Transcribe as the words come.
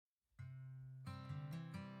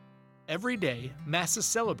Every day, Mass is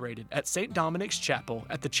celebrated at St. Dominic's Chapel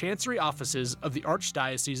at the Chancery Offices of the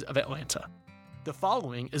Archdiocese of Atlanta. The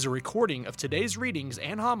following is a recording of today's readings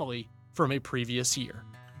and homily from a previous year.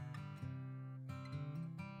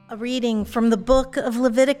 A reading from the book of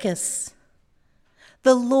Leviticus.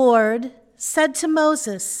 The Lord said to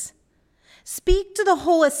Moses, "Speak to the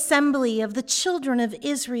whole assembly of the children of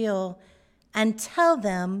Israel and tell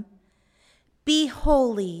them, 'Be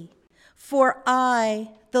holy, for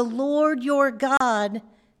I, the Lord your God,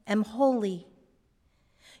 am holy.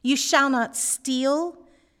 You shall not steal,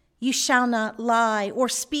 you shall not lie or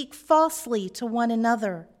speak falsely to one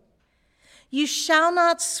another. You shall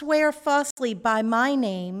not swear falsely by my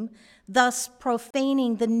name, thus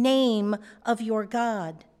profaning the name of your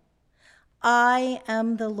God. I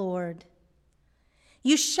am the Lord.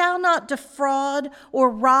 You shall not defraud or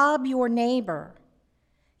rob your neighbor.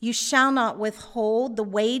 You shall not withhold the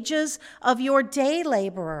wages of your day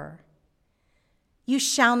laborer. You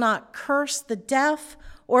shall not curse the deaf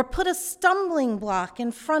or put a stumbling block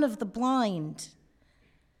in front of the blind.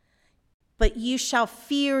 But you shall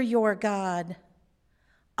fear your God.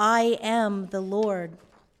 I am the Lord.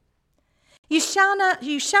 You shall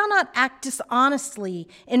not act dishonestly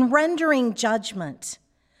in rendering judgment.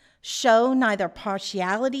 Show neither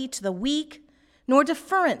partiality to the weak nor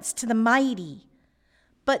deference to the mighty,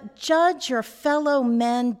 but judge your fellow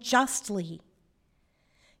men justly.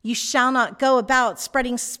 You shall not go about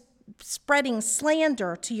spreading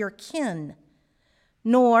slander to your kin,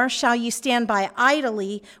 nor shall you stand by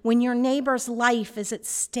idly when your neighbor's life is at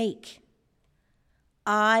stake.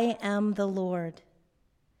 I am the Lord.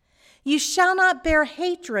 You shall not bear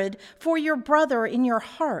hatred for your brother in your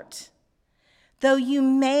heart, though you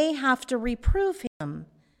may have to reprove him.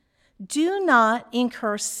 Do not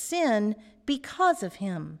incur sin because of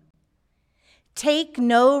him. Take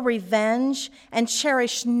no revenge and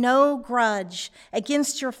cherish no grudge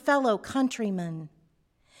against your fellow countrymen.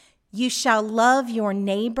 You shall love your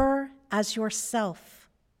neighbor as yourself.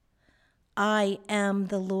 I am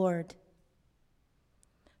the Lord."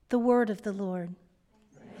 The word of the Lord.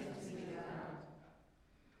 Thanks be to God.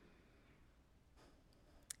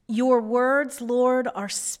 Your words, Lord, are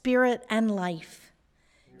spirit and life.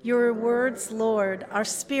 Your words, Lord, are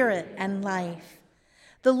spirit and life.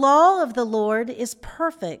 The law of the Lord is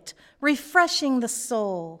perfect, refreshing the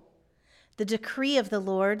soul. The decree of the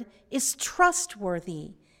Lord is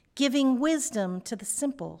trustworthy, giving wisdom to the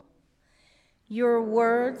simple. Your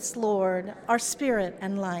words, Lord, are spirit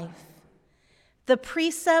and life. The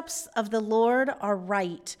precepts of the Lord are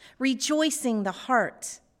right, rejoicing the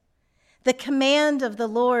heart. The command of the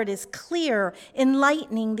Lord is clear,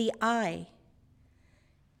 enlightening the eye.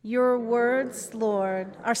 Your words,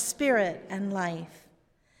 Lord, are spirit and life.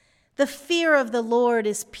 The fear of the Lord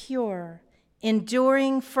is pure,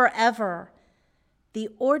 enduring forever. The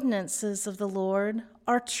ordinances of the Lord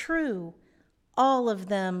are true, all of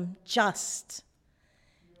them just.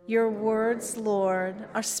 Your words, Lord,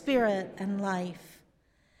 are spirit and life.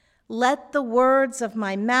 Let the words of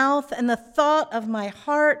my mouth and the thought of my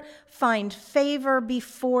heart find favor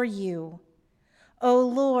before you, O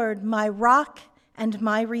Lord, my rock and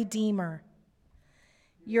my Redeemer.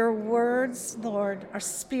 Your words, Lord, are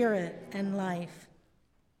spirit and life.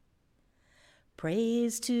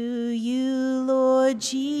 Praise to you, Lord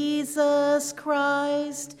Jesus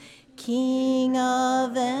Christ, King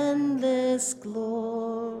of endless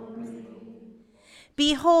glory.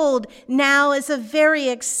 Behold, now is a very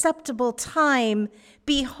acceptable time.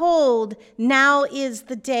 Behold, now is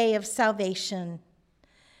the day of salvation.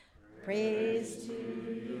 Praise to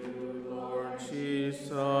you, Lord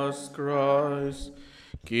Jesus Christ,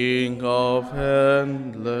 King of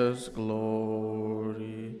endless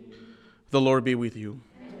glory. The Lord be with you.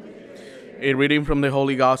 A reading from the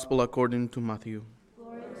Holy Gospel according to Matthew.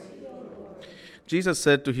 Jesus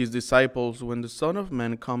said to his disciples, "When the Son of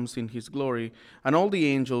Man comes in his glory, and all the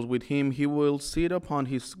angels with him, he will sit upon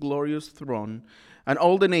his glorious throne, and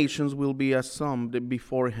all the nations will be assembled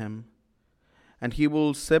before him. And he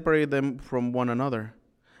will separate them from one another,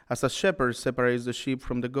 as a shepherd separates the sheep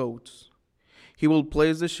from the goats. He will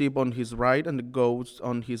place the sheep on his right and the goats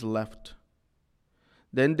on his left.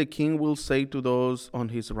 Then the king will say to those on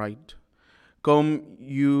his right, 'Come,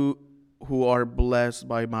 you who are blessed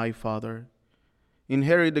by my Father.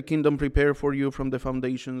 Inherit the kingdom prepared for you from the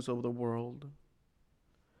foundations of the world.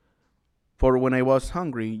 For when I was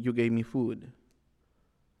hungry, you gave me food.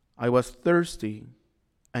 I was thirsty,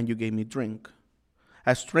 and you gave me drink.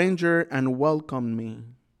 A stranger, and welcomed me.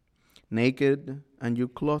 Naked, and you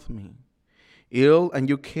clothed me. Ill, and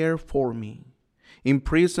you cared for me. In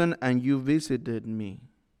prison, and you visited me.'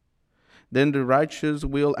 Then the righteous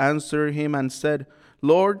will answer him and said,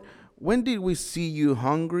 Lord, when did we see you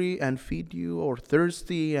hungry and feed you, or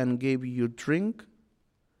thirsty and gave you drink?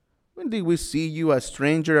 When did we see you a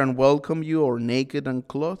stranger and welcome you, or naked and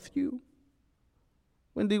clothe you?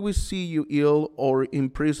 When did we see you ill or in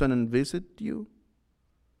prison and visit you?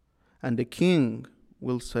 And the king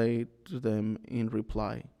will say to them in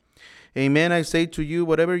reply, Amen, I say to you,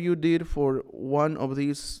 whatever you did for one of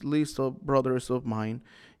these least of brothers of mine,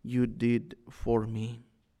 you did for me.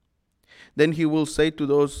 Then he will say to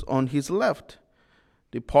those on his left,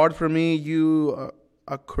 Depart from me, you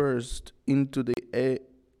accursed, into the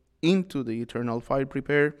eternal fire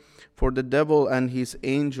prepared for the devil and his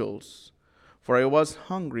angels. For I was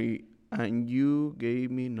hungry, and you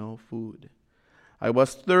gave me no food. I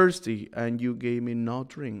was thirsty, and you gave me no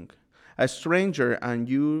drink. A stranger, and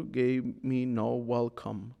you gave me no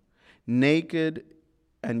welcome. Naked,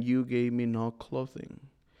 and you gave me no clothing.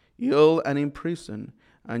 Ill and in prison,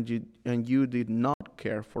 and you did not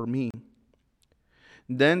care for me.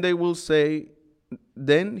 Then they will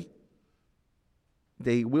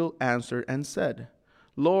answer and said,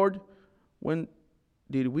 Lord, when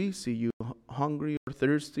did we see you hungry or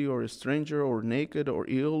thirsty or a stranger or naked or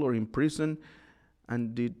ill or in prison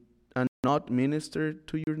and not minister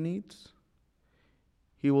to your needs?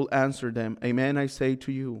 He will answer them, Amen, I say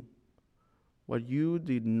to you, what you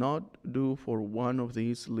did not do for one of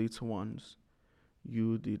these least ones,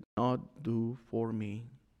 you did not do for me.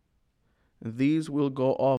 And these will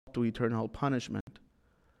go off to eternal punishment,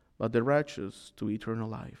 but the righteous to eternal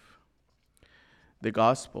life. The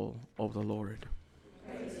Gospel of the Lord.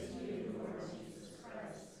 Praise to you, Lord Jesus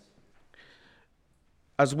Christ.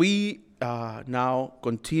 As we now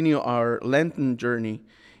continue our Lenten journey,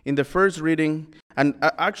 in the first reading, and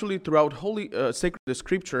actually throughout Holy Sacred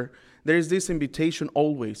Scripture, there is this invitation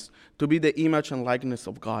always to be the image and likeness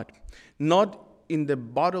of God. Not in the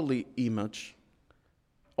bodily image,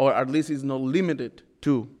 or at least is not limited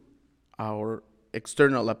to our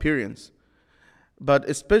external appearance, but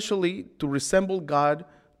especially to resemble God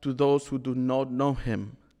to those who do not know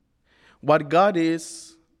Him. What God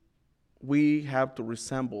is, we have to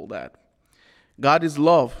resemble that. God is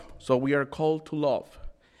love, so we are called to love.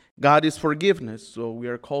 God is forgiveness, so we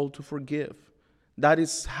are called to forgive. That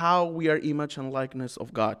is how we are image and likeness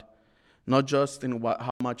of God. Not just in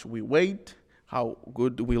how much we weight, how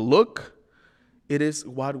good we look. It is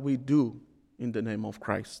what we do in the name of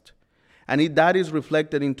Christ. And that is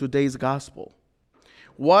reflected in today's gospel.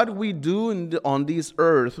 What we do on this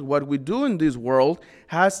earth, what we do in this world,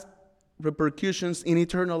 has repercussions in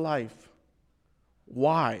eternal life.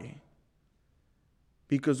 Why?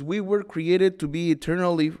 Because we were created to be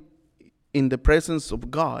eternally in the presence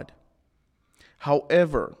of God.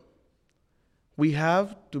 However, we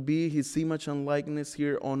have to be His image and likeness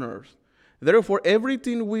here on earth. Therefore,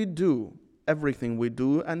 everything we do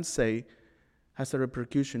and say has a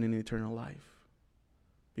repercussion in eternal life.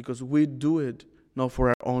 Because we do it not for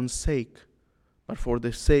our own sake, but for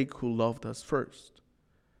the sake who loved us first.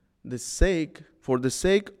 For the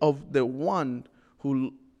sake of the one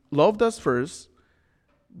who loved us first,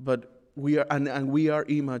 but we are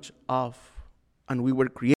image of, and we were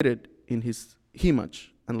created in His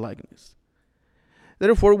image and likeness.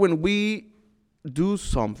 Therefore, when we do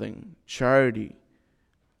something, charity,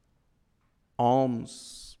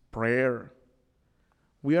 alms, prayer,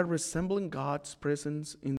 we are resembling God's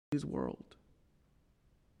presence in this world.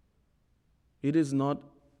 It is not,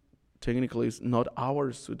 technically, it's not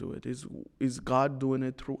ours to do it. It's God doing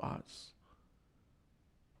it through us.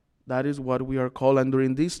 That is what we are called. And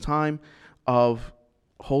during this time of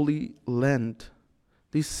Holy Lent,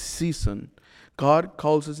 this season, God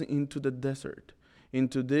calls us into the desert,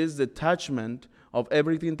 into this detachment of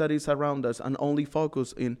everything that is around us and only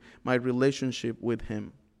focus in my relationship with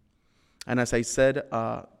Him. And as I said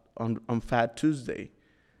on Fat Tuesday,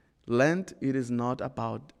 Lent, it is not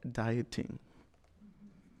about dieting.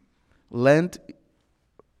 Lent,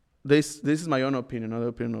 this is my own opinion, not the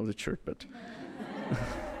opinion of the church, but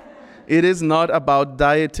it is not about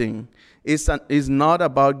dieting. It's not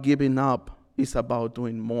about giving up. It's about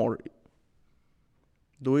doing more.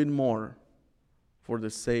 Doing more for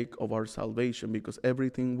the sake of our salvation, because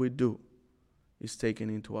everything we do is taken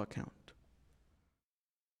into account.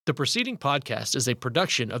 The preceding podcast is a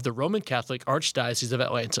production of the Roman Catholic Archdiocese of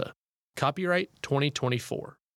Atlanta. Copyright 2024.